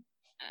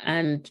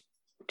 and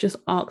just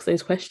ask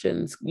those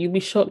questions. You'll be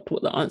shocked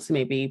what the answer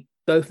may be,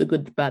 both the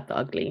good, the bad, the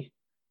ugly.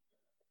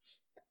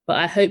 But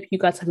I hope you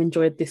guys have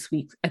enjoyed this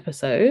week's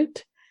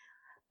episode.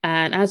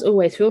 And as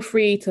always, feel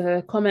free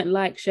to comment,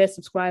 like, share,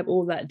 subscribe,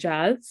 all that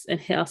jazz, and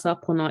hit us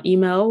up on our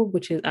email,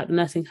 which is at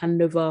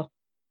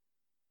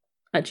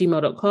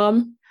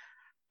thenursinghundover@gmail.com.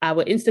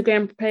 Our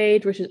Instagram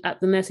page, which is at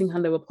the Nursing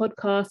Handover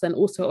Podcast, and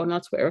also on our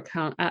Twitter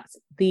account at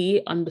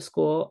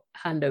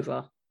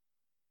 @the_handover.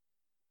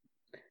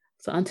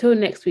 So until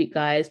next week,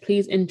 guys,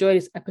 please enjoy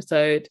this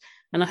episode.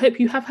 And I hope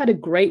you have had a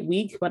great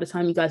week by the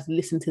time you guys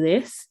listen to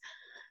this.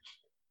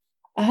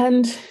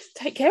 And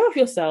take care of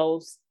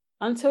yourselves.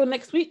 Until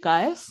next week,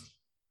 guys.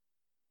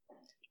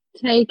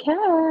 Take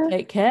care.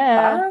 Take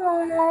care.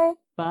 Bye.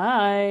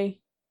 Bye.